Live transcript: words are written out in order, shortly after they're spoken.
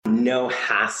no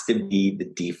has to be the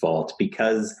default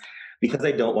because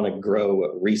I don't want to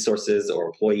grow resources or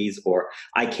employees, or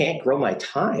I can't grow my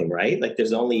time, right? Like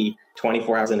there's only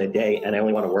 24 hours in a day and I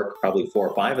only want to work probably 4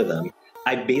 or 5 of them.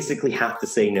 I basically have to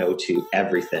say no to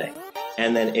everything.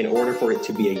 And then in order for it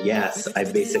to be a yes, I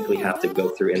basically have to go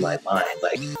through in my mind,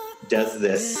 like, does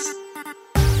this...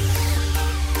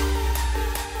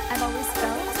 I've always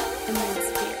felt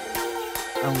immense fear.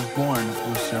 I was born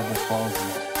with cerebral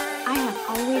palsy. I have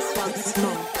always felt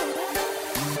small.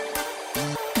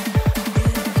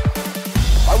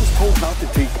 I was told not to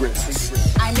take risks.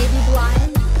 I may be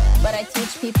blind, but I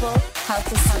teach people how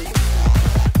to see.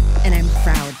 And I'm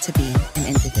proud to be an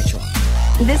individual.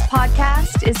 This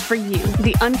podcast is for you,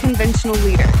 the unconventional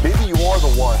leader. Maybe you are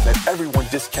the one that everyone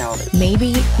discounted.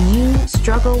 Maybe you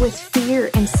struggle with fear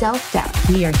and self-doubt.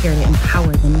 We are here to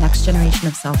empower the next generation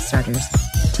of self-starters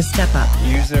to step up,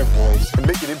 Use their voice. And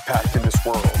make an impact in this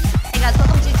world. Hey guys,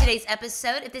 welcome to today's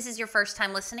episode. If this is your first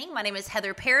time listening, my name is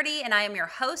Heather Parody and I am your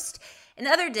host. And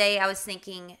the other day I was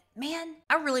thinking, man,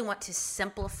 I really want to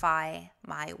simplify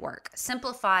my work,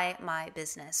 simplify my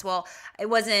business. Well, it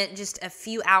wasn't just a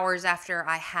few hours after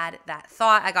I had that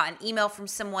thought. I got an email from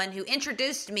someone who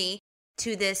introduced me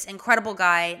to this incredible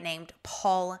guy named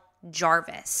Paul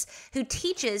Jarvis, who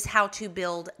teaches how to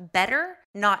build better,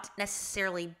 not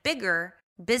necessarily bigger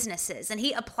businesses. And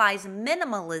he applies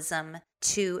minimalism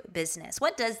to business.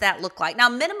 What does that look like? Now,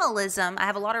 minimalism, I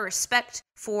have a lot of respect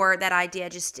for that idea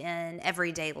just in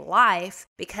everyday life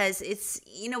because it's,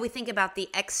 we think about the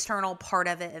external part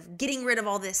of it, of getting rid of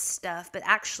all this stuff, but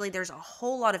actually there's a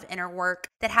whole lot of inner work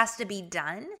that has to be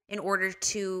done in order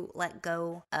to let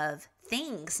go of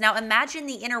things. Now, imagine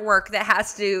the inner work that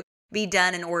has to be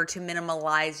done in order to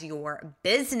minimalize your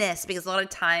business, because a lot of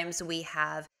times we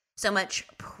have so much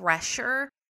pressure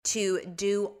to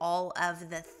do all of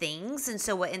the things. And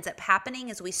so what ends up happening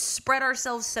is we spread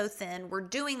ourselves so thin, we're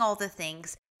doing all the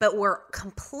things, but we're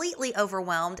completely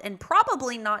overwhelmed and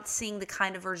probably not seeing the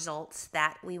kind of results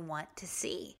that we want to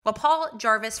see. Well, Paul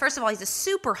Jarvis, first of all, he's a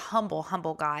super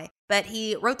humble guy, but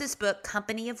he wrote this book,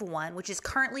 Company of One, which is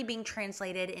currently being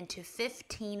translated into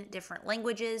 15 different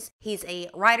languages. He's a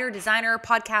writer, designer,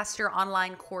 podcaster,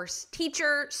 online course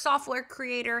teacher, software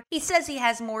creator. He says he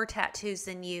has more tattoos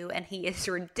than you, and he is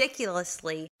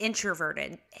ridiculously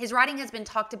introverted. His writing has been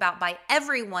talked about by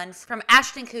everyone from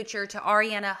Ashton Kutcher to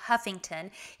Ariana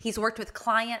Huffington. He's worked with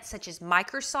clients such as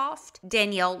Microsoft,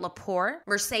 Danielle Lepore,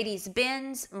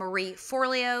 Mercedes-Benz, Marie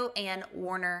Forleo, and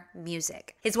Warner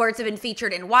Music. His words have been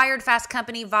featured in Wired, Fast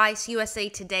Company, Vice, USA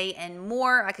Today, and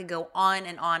more. I could go on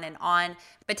and on and on.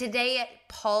 But today,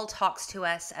 Paul talks to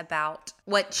us about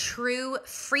what true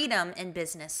freedom in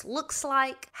business looks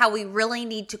like, how we really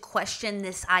need to question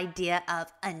this idea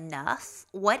of enough.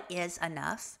 What is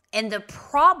enough? And the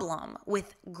problem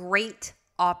with great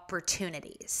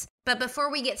opportunities. But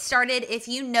before we get started, if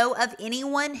you know of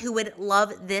anyone who would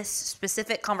love this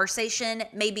specific conversation,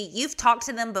 maybe you've talked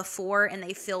to them before and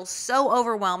they feel so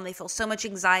overwhelmed, they feel so much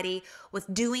anxiety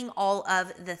with doing all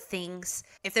of the things.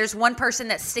 If there's one person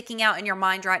that's sticking out in your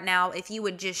mind right now, if you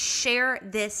would just share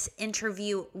this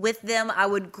interview with them, I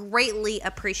would greatly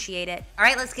appreciate it. All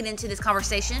right, let's get into this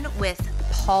conversation with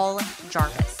Paul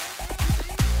Jarvis.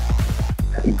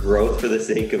 Growth for the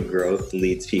sake of growth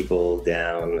leads people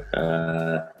down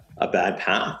a bad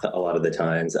path a lot of the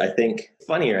times. I think it's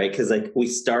funny, right? Because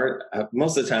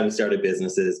most of the time we started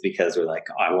businesses because we're like,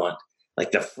 oh, I want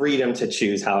like the freedom to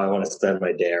choose how I want to spend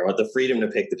my day. Or I want the freedom to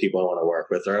pick the people I want to work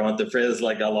with. Or I want there's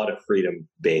like a lot of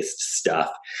freedom-based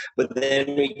stuff. But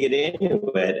then we get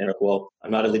into it and well,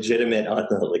 I'm not a legitimate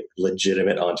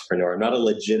entrepreneur. I'm not a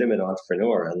legitimate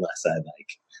entrepreneur unless I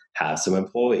have some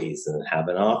employees and have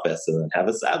an office and then have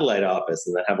a satellite office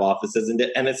and then have offices.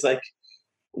 And it's like,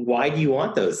 why do you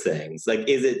want those things? Like,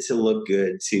 is it to look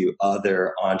good to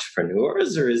other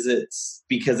entrepreneurs or is it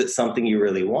because it's something you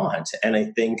really want? And I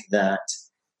think that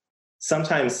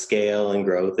sometimes scale and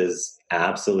growth is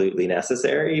absolutely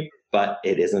necessary, but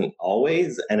it isn't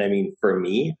always. And I mean, for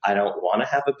me, I don't want to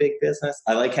have a big business.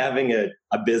 I like having a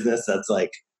business that's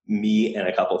like me and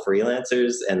a couple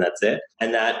freelancers and that's it.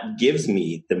 And that gives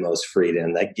me the most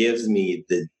freedom. That gives me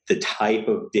the type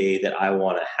of day that I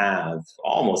want to have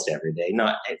almost every day.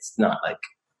 It's not like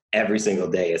every single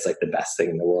day it's like the best thing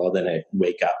in the world and I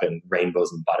wake up and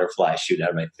rainbows and butterflies shoot out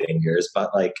of my fingers.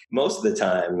 But like most of the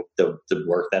time, the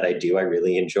work that I do, I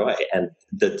really enjoy. And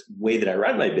the way that I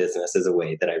run my business is a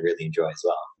way that I really enjoy as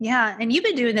well. Yeah. And you've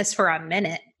been doing this for a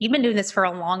minute. You've been doing this for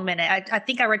a long minute. I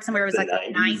think I read somewhere it was like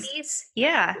the 90s.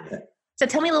 Yeah. So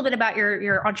tell me a little bit about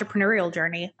your entrepreneurial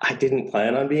journey. I didn't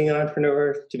plan on being an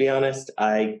entrepreneur, to be honest.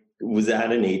 I was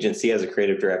at an agency as a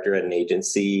creative director at an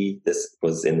agency. This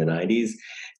was in the 90s.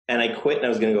 And I quit and I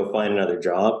was going to go find another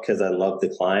job because I loved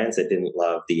the clients. I didn't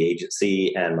love the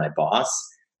agency and my boss.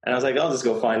 And I was like, I'll just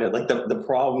go find it. Like the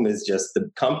problem is just the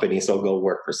company. So I'll go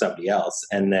work for somebody else.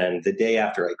 And then the day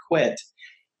after I quit,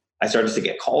 I started to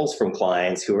get calls from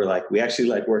clients who were like, we actually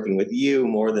like working with you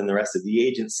more than the rest of the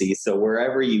agency. So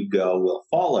wherever you go, we'll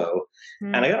follow.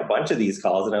 And I got a bunch of these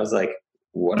calls and I was like,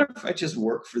 what if I just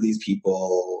work for these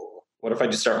people? What if I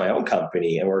just start my own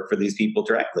company and work for these people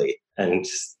directly? And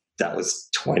that was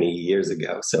 20 years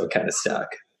ago. So it kind of stuck.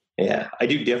 Yeah. I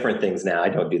do different things now. I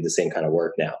don't do the same kind of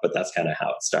work now, but that's kind of how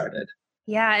it started.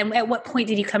 Yeah. And at what point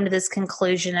did you come to this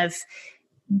conclusion of,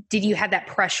 did you have that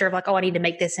pressure of like, oh, I need to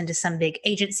make this into some big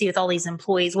agency with all these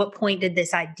employees? What point did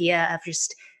this idea of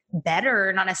just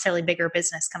better, not necessarily bigger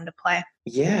business come to play?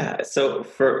 Yeah. So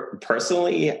for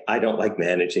personally, I don't like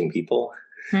managing people.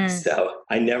 So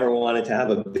I never wanted to have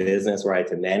a business where I had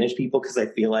to manage people because I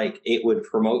feel like it would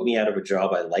promote me out of a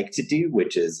job I like to do,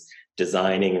 which is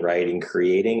designing, writing,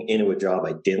 creating, into a job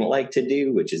I didn't like to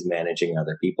do, which is managing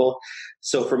other people.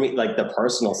 So for me, like the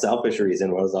personal selfish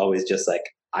reason was always just like,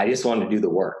 I just want to do the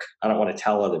work. I don't want to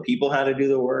tell other people how to do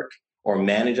the work or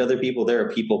manage other people. There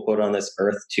are people put on this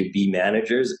earth to be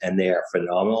managers and they are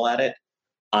phenomenal at it.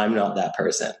 I'm not that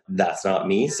person. That's not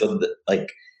me. So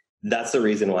that's the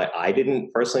reason why I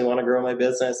didn't personally want to grow my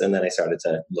business. And then I started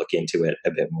to look into it a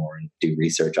bit more and do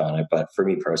research on it. But for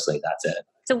me personally, that's it.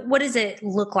 So what does it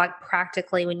look like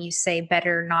practically when you say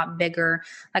better, not bigger?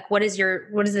 Like what is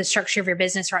the structure of your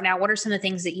business right now? What are some of the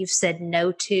things that you've said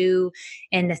no to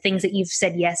and the things that you've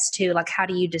said yes to? Like how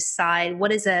do you decide?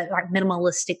 What does a like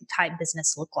minimalistic type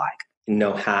business look like?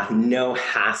 No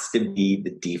has to be the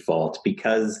default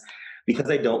because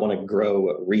I don't want to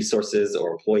grow resources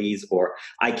or employees, or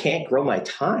I can't grow my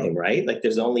time, right? Like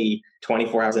there's only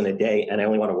 24 hours in a day and I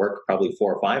only want to work probably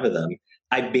 4 or 5 of them.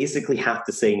 I basically have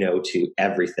to say no to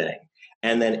everything.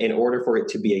 And then in order for it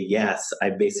to be a yes,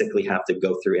 I basically have to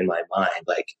go through in my mind,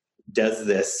 like, does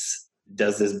this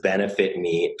benefit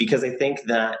me? Because I think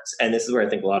that, and this is where I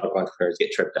think a lot of entrepreneurs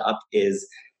get tripped up, is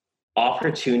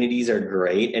opportunities are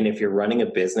great. And if you're running a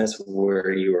business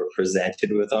where you are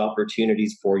presented with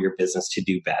opportunities for your business to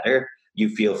do better, you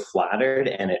feel flattered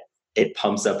and it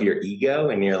pumps up your ego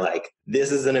and you're like,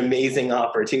 this is an amazing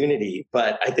opportunity.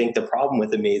 But I think the problem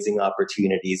with amazing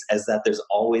opportunities is that there's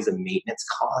always a maintenance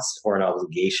cost or an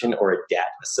obligation or a debt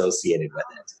associated with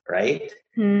it, right?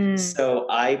 So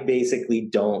I basically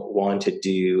don't want to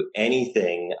do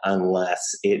anything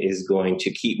unless it is going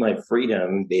to keep my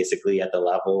freedom basically at the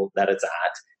level that it's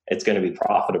at. It's going to be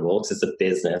profitable because it's a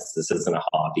business. This isn't a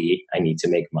hobby. I need to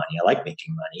make money. I like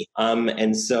making money.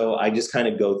 And so I just kind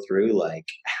of go through like,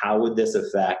 how would this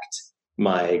affect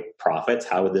my profits?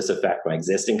 How would this affect my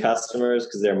existing customers?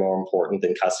 Because they're more important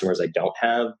than customers I don't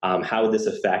have. How would this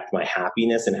affect my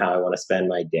happiness and how I want to spend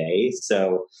my day?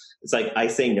 So it's like, I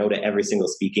say no to every single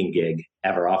speaking gig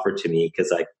ever offered to me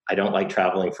because I don't like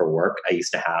traveling for work. I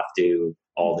used to have to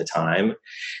all the time.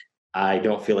 I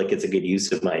don't feel like it's a good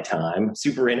use of my time.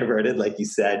 Super introverted, like you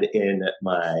said in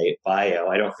my bio.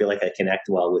 I don't feel like I connect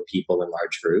well with people in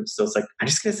large groups. So it's like, I'm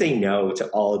just going to say no to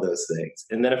all of those things.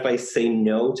 And then if I say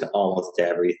no to almost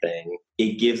everything,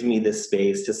 it gives me the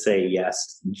space to say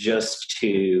yes just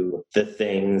to the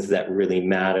things that really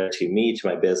matter to me, to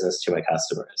my business, to my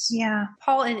customers. Yeah.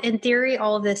 Paul, in theory,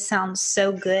 all of this sounds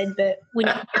so good. But when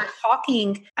you're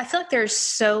talking, I feel like there's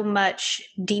so much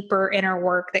deeper inner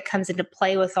work that comes into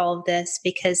play with all of this,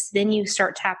 because then you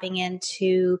start tapping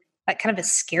into like kind of a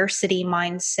scarcity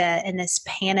mindset and this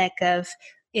panic of,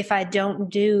 if I don't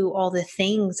do all the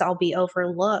things, I'll be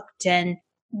overlooked. And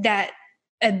that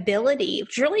ability,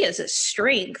 which really is a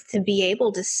strength, to be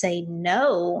able to say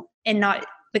no and not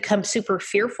become super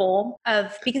fearful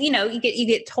of, because, you know, you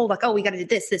get told like, oh, we got to do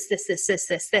this.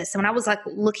 And when I was like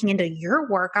looking into your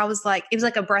work, I was like, it was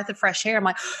like a breath of fresh air. I'm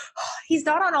like, oh, he's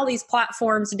not on all these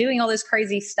platforms doing all this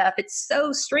crazy stuff. It's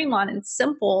so streamlined and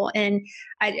simple. And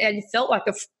I felt like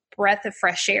a breath of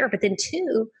fresh air. But then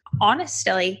too,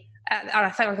 honestly, I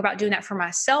felt like about doing that for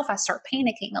myself, I start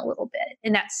panicking a little bit.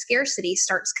 And that scarcity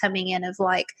starts coming in of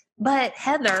like, but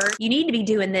Heather, you need to be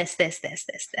doing this.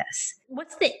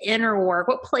 What's the inner work?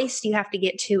 What place do you have to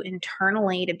get to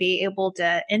internally to be able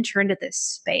to enter into this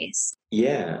space?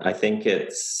 Yeah, I think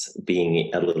it's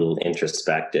being a little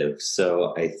introspective.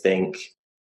 So I think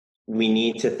we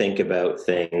need to think about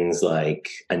things like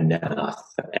enough.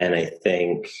 And I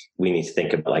think we need to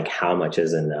think about like, how much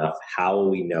is enough? How will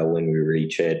we know when we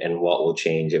reach it? And what will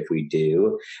change if we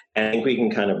do? And I think we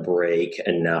can kind of break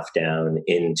enough down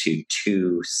into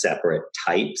 2 separate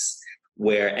types.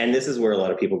 and this is where a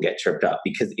lot of people get tripped up,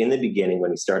 because in the beginning,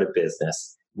 when we start a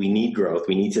business, we need growth.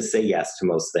 We need to say yes to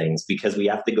most things because we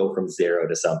have to go from zero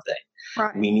to something.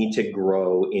 Right. We need to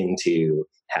grow into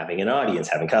having an audience,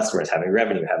 having customers, having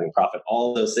revenue, having profit,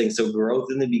 all those things. So growth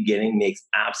in the beginning makes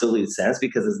absolute sense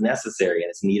because it's necessary and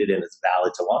it's needed and it's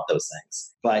valid to want those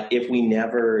things. But if we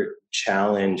never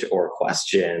challenge or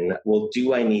question, well,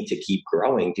 do I need to keep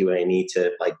growing? Do I need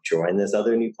to join this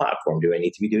other new platform? Do I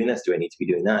need to be doing this? Do I need to be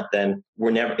doing that? Then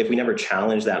if we never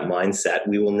challenge that mindset,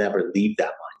 we will never leave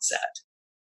that mindset.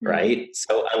 Right.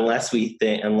 So unless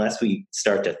we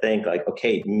start to think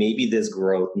okay, maybe this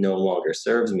growth no longer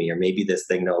serves me, or maybe this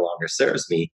thing no longer serves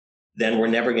me, then we're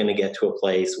never going to get to a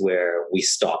place where we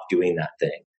stop doing that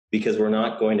thing, because we're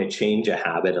not going to change a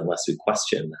habit unless we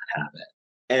question that habit.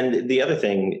 And the other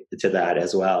thing to that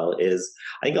as well is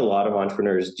I think a lot of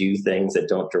entrepreneurs do things that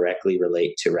don't directly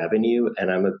relate to revenue.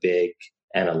 And I'm a big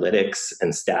analytics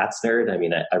and stats nerd. I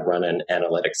mean, I run an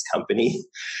analytics company.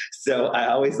 So I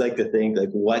always like to think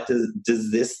what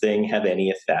does this thing have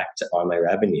any effect on my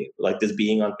revenue? Does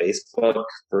being on Facebook,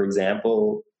 for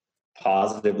example,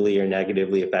 positively or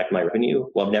negatively affect my revenue?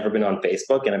 Well, I've never been on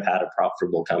Facebook and I've had a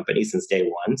profitable company since day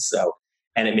one. So,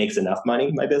 and it makes enough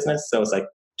money, my business. So it's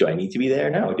do I need to be there?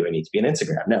 No. Do I need to be on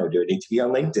Instagram? No. Do I need to be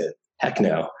on LinkedIn? Heck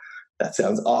no. That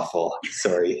sounds awful.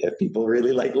 Sorry if people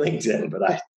really like LinkedIn, but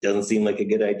it doesn't seem like a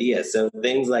good idea. So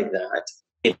things like that,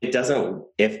 if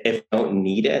I don't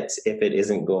need it, if it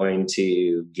isn't going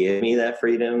to give me that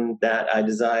freedom that I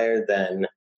desire, then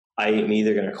I'm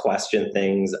either going to question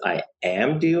things I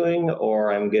am doing,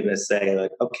 or I'm going to say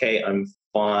okay, I'm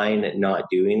fine not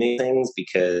doing these things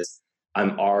because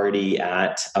I'm already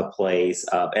at a place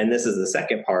of, and this is the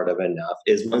second part of enough,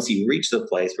 is once you reach the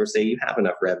place where, say, you have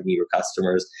enough revenue or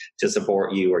customers to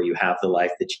support you, or you have the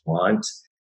life that you want,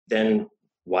 then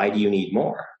why do you need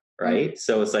more? Right.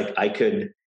 So it's I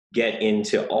could get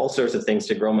into all sorts of things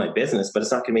to grow my business, but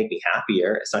it's not going to make me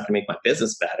happier. It's not going to make my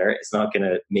business better. It's not going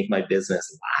to make my business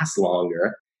last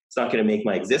longer. It's not going to make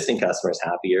my existing customers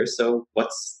happier. So why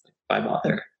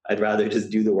bother? I'd rather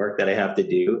just do the work that I have to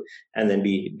do and then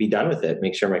be done with it,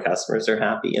 make sure my customers are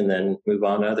happy, and then move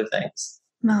on to other things.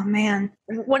 Oh man.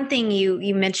 One thing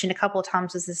you mentioned a couple of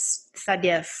times was this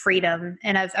idea of freedom.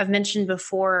 And I've mentioned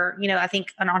before, I think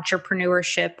in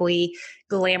entrepreneurship, we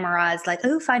glamorize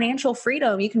financial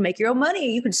freedom. You can make your own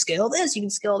money. You can scale this, you can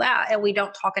scale that. And we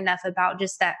don't talk enough about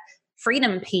just that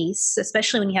freedom piece,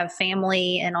 especially when you have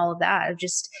family and all of that.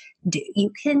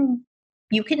 You can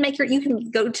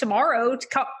go tomorrow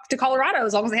to Colorado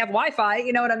as long as they have Wi-Fi.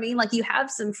 You know what I mean? You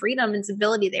have some freedom and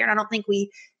stability there. And I don't think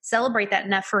we celebrate that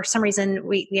enough. For some reason,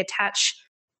 we attach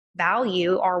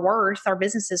value, our worth, our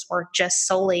business's worth just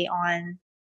solely on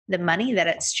the money that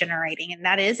it's generating. And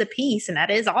that is a piece, and that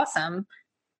is awesome.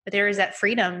 But there is that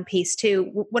freedom piece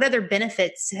too. What other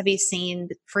benefits have you seen?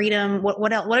 Freedom.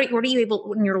 What else? What are you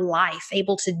able in your life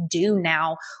able to do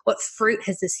now? What fruit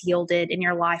has this yielded in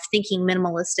your life? Thinking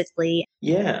minimalistically.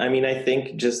 Yeah, I mean, I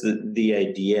think just the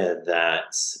idea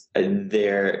that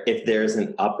if there's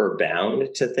an upper bound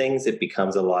to things, it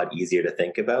becomes a lot easier to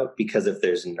think about. Because if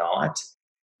there's not,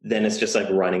 then it's just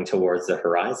running towards the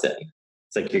horizon.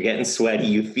 It's you're getting sweaty.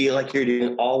 You feel like you're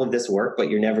doing all of this work, but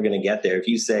you're never going to get there. If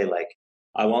you say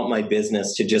I want my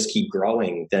business to just keep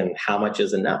growing, then how much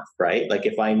is enough, right?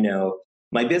 If I know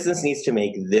my business needs to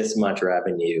make this much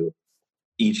revenue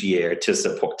each year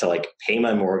to pay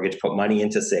my mortgage, put money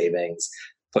into savings,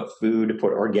 put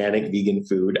organic vegan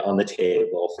food on the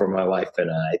table for my wife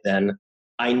and I, then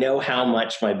I know how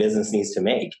much my business needs to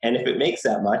make. And if it makes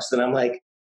that much, then I'm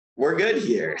we're good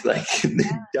here,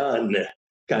 done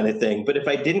kind of thing. But if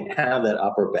I didn't have that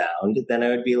upper bound, then I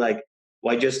would be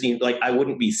well, I just need, I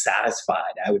wouldn't be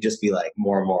satisfied. I would just be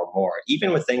more and more and more.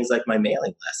 Even with things like my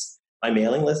mailing list. My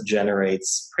mailing list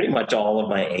generates pretty much all of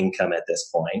my income at this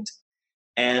point.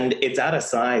 And it's at a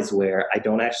size where I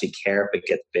don't actually care if it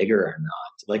gets bigger or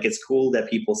not. It's cool that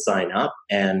people sign up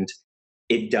and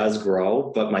it does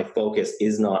grow, but my focus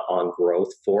is not on growth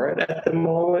for it at the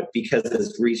moment, because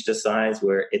it's reached a size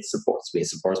where it supports me, it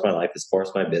supports my life, it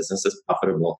supports my business, it's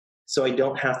profitable. So I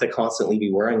don't have to constantly be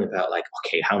worrying about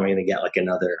okay, how am I going to get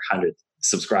another 100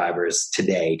 subscribers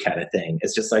today kind of thing.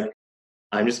 It's just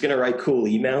I'm just going to write cool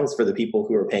emails for the people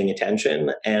who are paying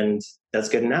attention, and that's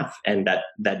good enough. And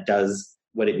that does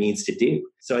what it needs to do.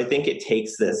 So I think it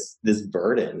takes this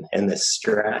burden and this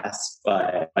stress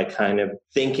by kind of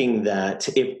thinking that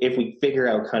if we figure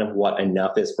out kind of what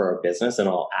enough is for our business and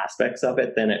all aspects of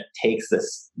it, then it takes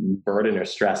this burden or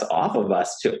stress off of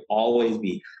us to always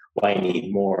be, well, I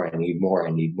need more, I need more,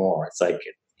 I need more. It's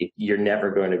you're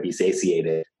never going to be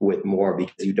satiated with more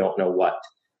because you don't know what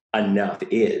enough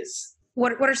is.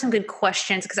 What are some good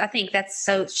questions? Because I think that's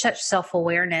such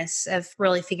self-awareness of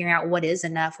really figuring out what is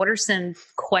enough. What are some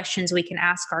questions we can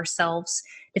ask ourselves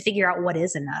to figure out what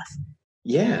is enough?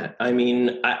 Yeah, I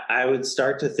mean, I would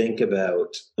start to think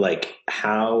about like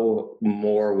how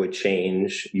more would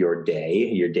change your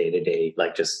day to day,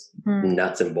 like just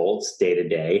nuts and bolts day to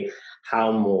day.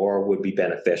 How more would be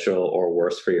beneficial or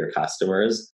worse for your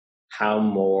customers? How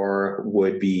more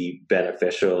would be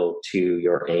beneficial to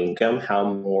your income?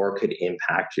 How more could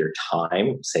impact your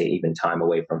time, say even time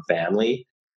away from family?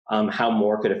 How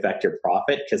more could affect your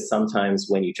profit? Because sometimes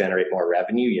when you generate more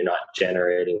revenue, you're not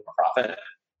generating more profit.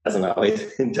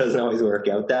 It doesn't always work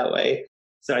out that way.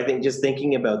 So I think just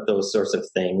thinking about those sorts of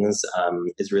things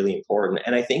is really important.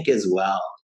 And I think as well,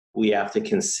 we have to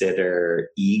consider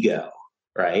ego,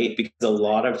 right? Because a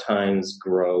lot of times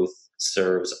growth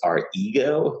serves our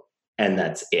ego, and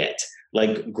that's it.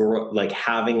 Like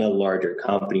having a larger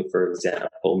company, for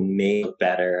example, may look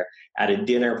better at a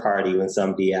dinner party when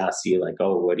somebody asks you, like,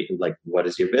 "Oh, what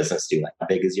does your business do? Like, how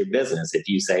big is your business?" If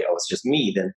you say, "Oh, it's just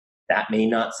me," then that may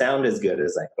not sound as good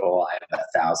as like, "Oh, I have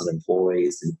 1,000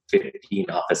 employees and 15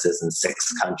 offices in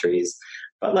 6 countries."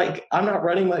 But like, I'm not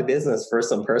running my business for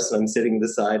some person I'm sitting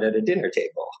beside at a dinner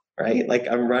table, right? Like,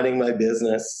 I'm running my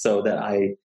business so that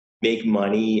I make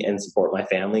money and support my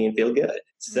family and feel good.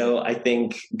 So I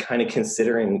think kind of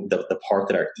considering the part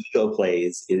that our ego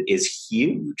plays is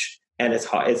huge. And it's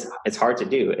hard to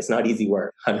do. It's not easy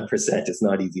work. 100%. It's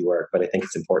not easy work, but I think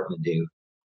it's important to do.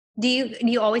 Do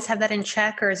you always have that in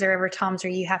check, or is there ever times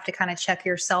where you have to kind of check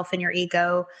yourself and your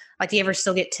ego? Like, do you ever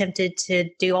still get tempted to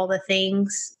do all the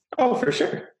things? Oh, for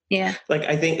sure. Yeah. Like,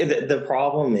 I think the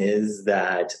problem is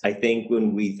that I think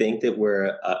when we think that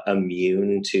we're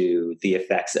immune to the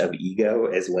effects of ego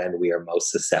is when we are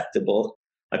most susceptible.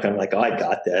 Like, I'm like, "Oh, I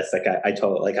got this." Like, I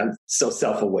told, like, I'm so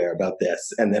self-aware about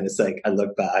this. And then it's like, I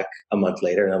look back a month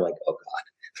later and I'm like, "Oh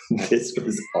God, this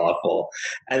was awful."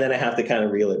 And then I have to kind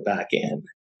of reel it back in.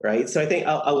 Right. So I think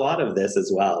a lot of this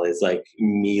as well is like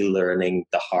me learning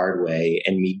the hard way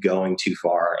and me going too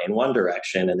far in one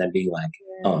direction and then being like,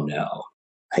 "Oh no,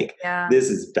 like this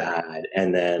is bad."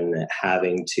 And then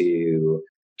having to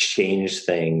change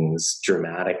things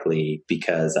dramatically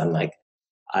because I'm like,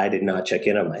 I did not check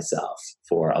in on myself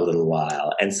for a little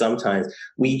while. And sometimes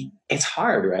it's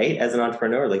hard, right? As an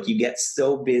entrepreneur, like you get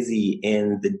so busy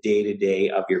in the day to day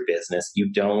of your business, you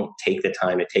don't take the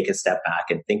time to take a step back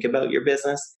and think about your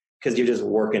business because you're just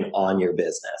working on your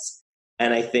business.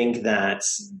 And I think that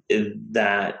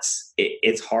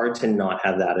it's hard to not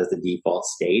have that as the default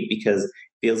state because it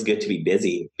feels good to be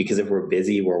busy. Because if we're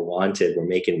busy, we're wanted, we're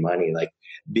making money. Like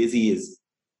busy is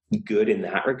good in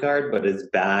that regard, but it's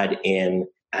bad in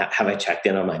have I checked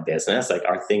in on my business? Like,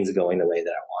 are things going the way that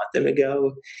I want them to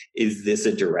go? Is this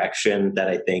a direction that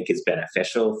I think is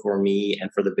beneficial for me and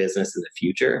for the business in the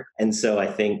future? And so I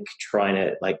think trying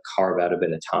to like carve out a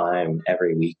bit of time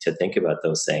every week to think about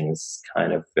those things is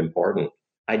kind of important.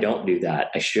 I don't do that.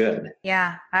 I should.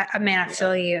 Yeah. I mean, I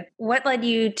feel you. What led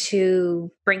you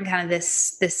to bring kind of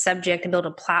this subject and build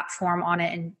a platform on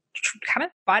it and kind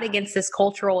of fight against this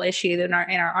cultural issue in our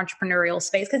entrepreneurial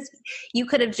space? Because you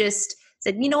could have just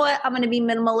said, "You know what, I'm going to be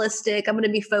minimalistic. I'm going to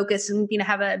be focused and,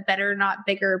 have a better, not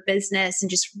bigger business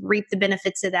and just reap the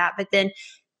benefits of that." But then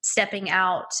stepping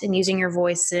out and using your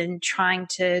voice and trying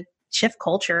to shift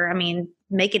culture, I mean,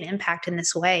 make an impact in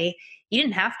this way. You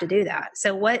didn't have to do that.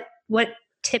 So what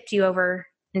tipped you over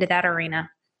into that arena?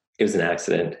 It was an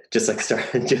accident. Just like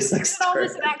starting.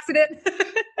 Always an accident.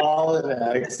 All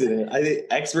an accident. I think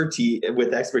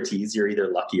expertise, you're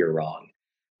either lucky or wrong.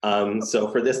 So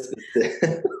for this,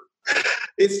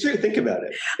 it's true. Think about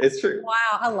it. It's true.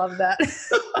 Wow, I love that.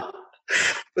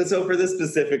 But so for this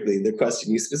specifically, the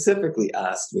question you specifically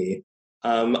asked me,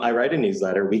 I write a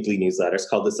newsletter, weekly newsletter. It's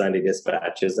called the Sunday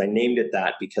Dispatches. I named it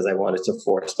that because I wanted to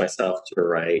force myself to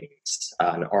write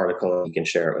an article. You can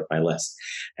share it with my list.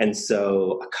 And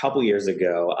so a couple years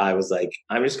ago, I was like,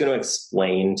 I'm just going to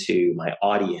explain to my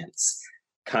audience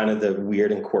kind of the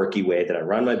weird and quirky way that I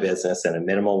run my business in a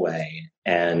minimal way.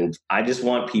 And I just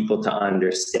want people to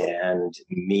understand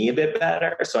me a bit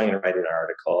better. So I'm going to write an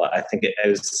article. I think it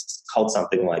was called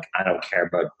something like, "I Don't Care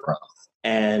About Growth."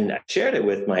 And I shared it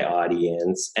with my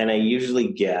audience, and I usually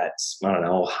get,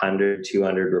 100,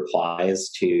 200 replies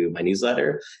to my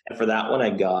newsletter. And for that one, I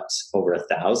got over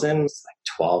 1,000, like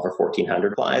 12 or 1,400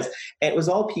 replies. And it was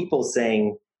all people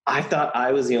saying, I thought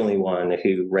I was the only one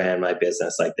who ran my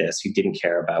business like this, who didn't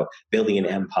care about building an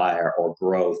empire or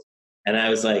growth. And I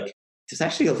was like, there's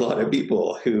actually a lot of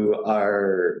people who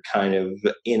are kind of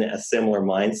in a similar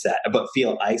mindset, but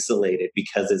feel isolated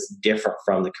because it's different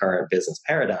from the current business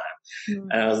paradigm.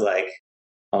 Mm-hmm. And I was like,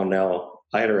 oh no,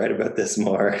 I got to write about this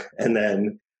more. And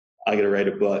then I got to write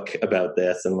a book about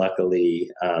this. And luckily,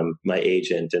 my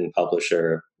agent and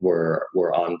publisher were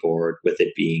on board with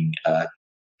it being a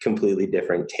completely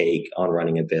different take on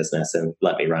running a business and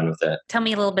let me run with it. Tell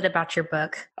me a little bit about your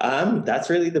book. That's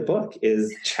really the book,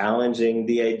 is challenging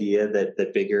the idea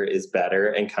that bigger is better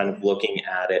and kind of looking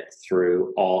at it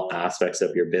through all aspects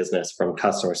of your business, from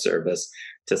customer service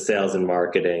to sales and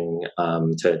marketing,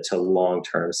 to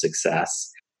long-term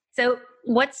success. So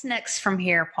what's next from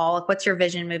here, Paul? What's your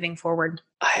vision moving forward?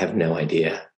 I have no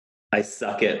idea. I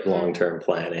suck at long-term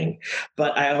planning,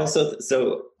 but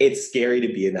so it's scary to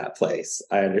be in that place.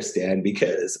 I understand,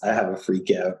 because I have a freak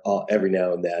out every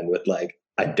now and then with like,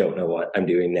 I don't know what I'm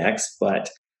doing next. But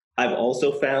I've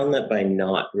also found that by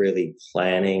not really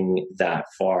planning that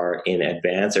far in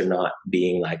advance, or not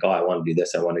being like, oh, I want to do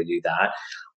this, I want to do that,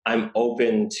 I'm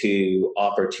open to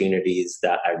opportunities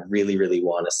that I really, really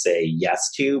want to say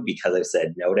yes to, because I've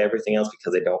said no to everything else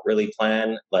because I don't really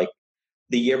plan. Like,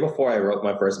 the year before I wrote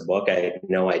my first book, I had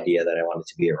no idea that I wanted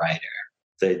to be a writer.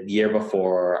 The year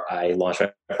before I launched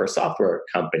my first software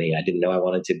company, I didn't know I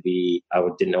wanted to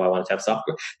have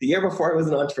software. The year before I was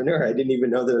an entrepreneur, I didn't even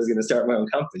know that I was going to start my own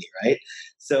company, right?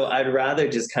 So I'd rather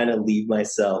just kind of leave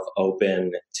myself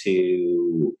open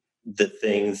to the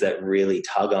things that really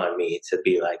tug on me, to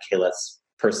be like, hey, let's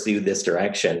pursue this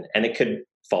direction. And it could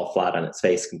fall flat on its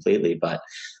face completely, but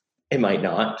it might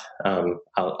not.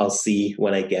 I'll see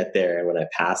when I get there and when I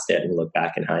passed it and look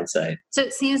back in hindsight. So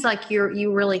it seems like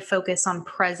you really focus on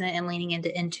present and leaning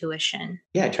into intuition.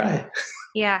 Yeah, I try.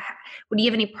 Yeah. Well, do you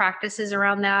have any practices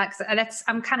around that? Because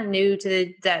I'm kind of new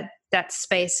to that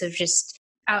space of just,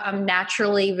 I'm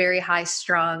naturally very high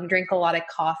strung, drink a lot of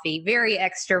coffee, very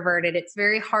extroverted. It's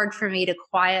very hard for me to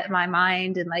quiet my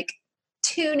mind and like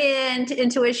tune in to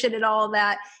intuition and all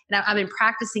that. And I've been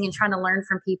practicing and trying to learn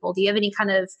from people. Do you have any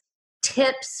kind of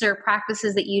tips or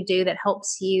practices that you do that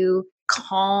helps you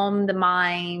calm the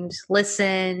mind,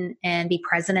 listen, and be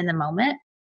present in the moment?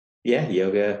 Yeah,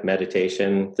 yoga,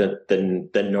 meditation,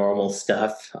 the normal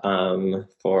stuff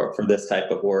for this type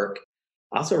of work.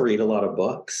 I also read a lot of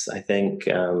books. I think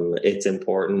it's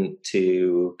important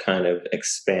to kind of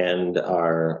expand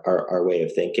our way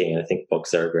of thinking. And I think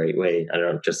books are a great way. I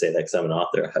don't just say that because I'm an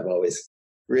author. I've always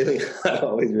really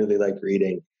liked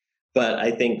reading. But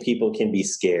I think people can be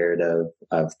scared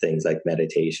of things like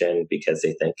meditation because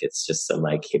they think it's just some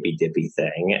like hippy dippy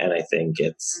thing. And I think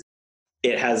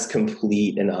it has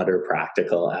complete and utter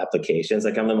practical applications.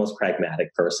 Like, I'm the most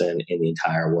pragmatic person in the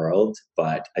entire world,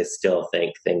 but I still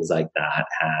think things like that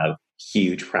have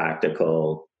huge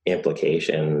practical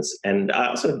implications. And I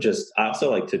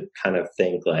also like to kind of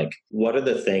think like, what are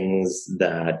the things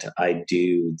that I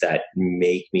do that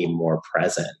make me more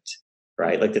present?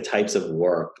 Right? Like the types of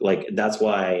work, like that's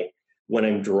why when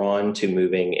I'm drawn to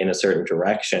moving in a certain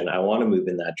direction, I want to move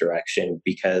in that direction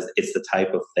because it's the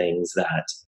type of things that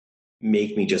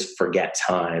make me just forget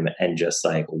time and just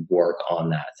like work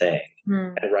on that thing.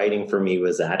 And writing for me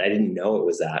was that. I didn't know it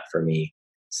was that for me.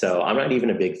 So I'm not even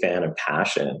a big fan of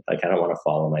passion. Like, I don't want to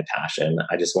follow my passion.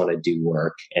 I just want to do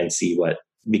work and see what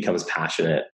becomes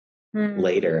passionate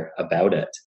later about it.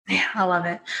 Yeah, I love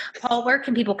it. Paul, where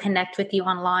can people connect with you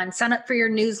online? Sign up for your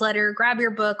newsletter, grab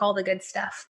your book, all the good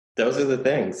stuff. Those are the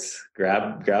things.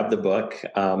 Grab the book.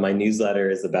 My newsletter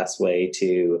is the best way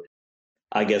to,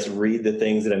 I guess, read the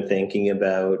things that I'm thinking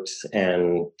about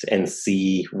and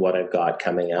see what I've got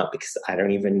coming up, because I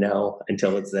don't even know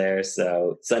until it's there.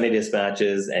 So Sunday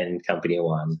Dispatches and Company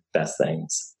One, best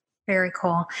things. Very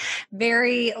cool.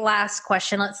 Very last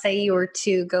question. Let's say you were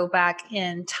to go back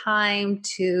in time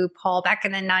to Paul back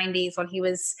in the 90s when he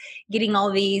was getting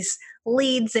all these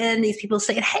leads in, these people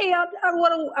saying, hey, I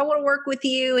want to work with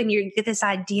you. And you get this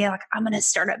idea, like, I'm going to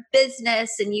start a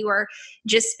business. And you are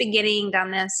just beginning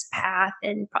down this path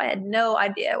and probably had no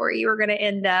idea where you were going to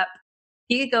end up.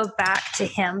 If you could go back to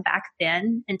him back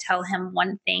then and tell him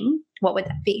one thing, what would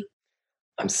that be?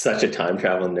 I'm such a time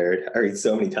travel nerd. I read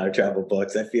so many time travel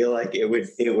books. I feel like it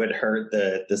would hurt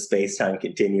the space-time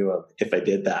continuum if I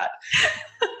did that.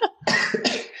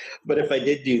 But if I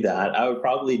did do that, I would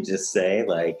probably just say,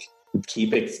 like,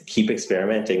 keep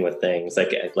experimenting with things.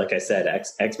 Like I said,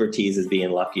 expertise is being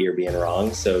lucky or being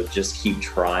wrong. So just keep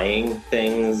trying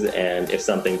things. And if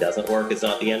something doesn't work, it's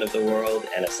not the end of the world.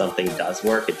 And if something does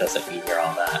work, it doesn't mean you're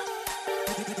all that.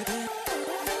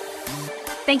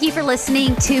 Thank you for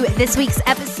listening to this week's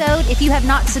episode. If you have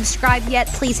not subscribed yet,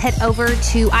 please head over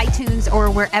to iTunes or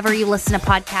wherever you listen to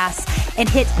podcasts and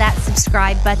hit that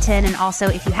subscribe button. And also,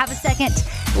 if you have a second,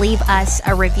 leave us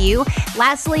a review.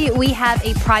 Lastly, we have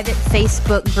a private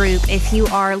Facebook group if you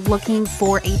are looking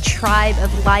for a tribe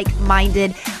of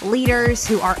like-minded leaders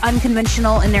who are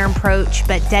unconventional in their approach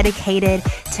but dedicated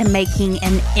to making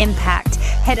an impact.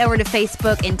 Head over to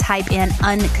Facebook and type in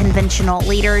Unconventional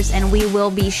Leaders, and we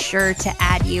will be sure to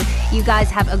add you. You guys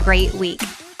have a great week.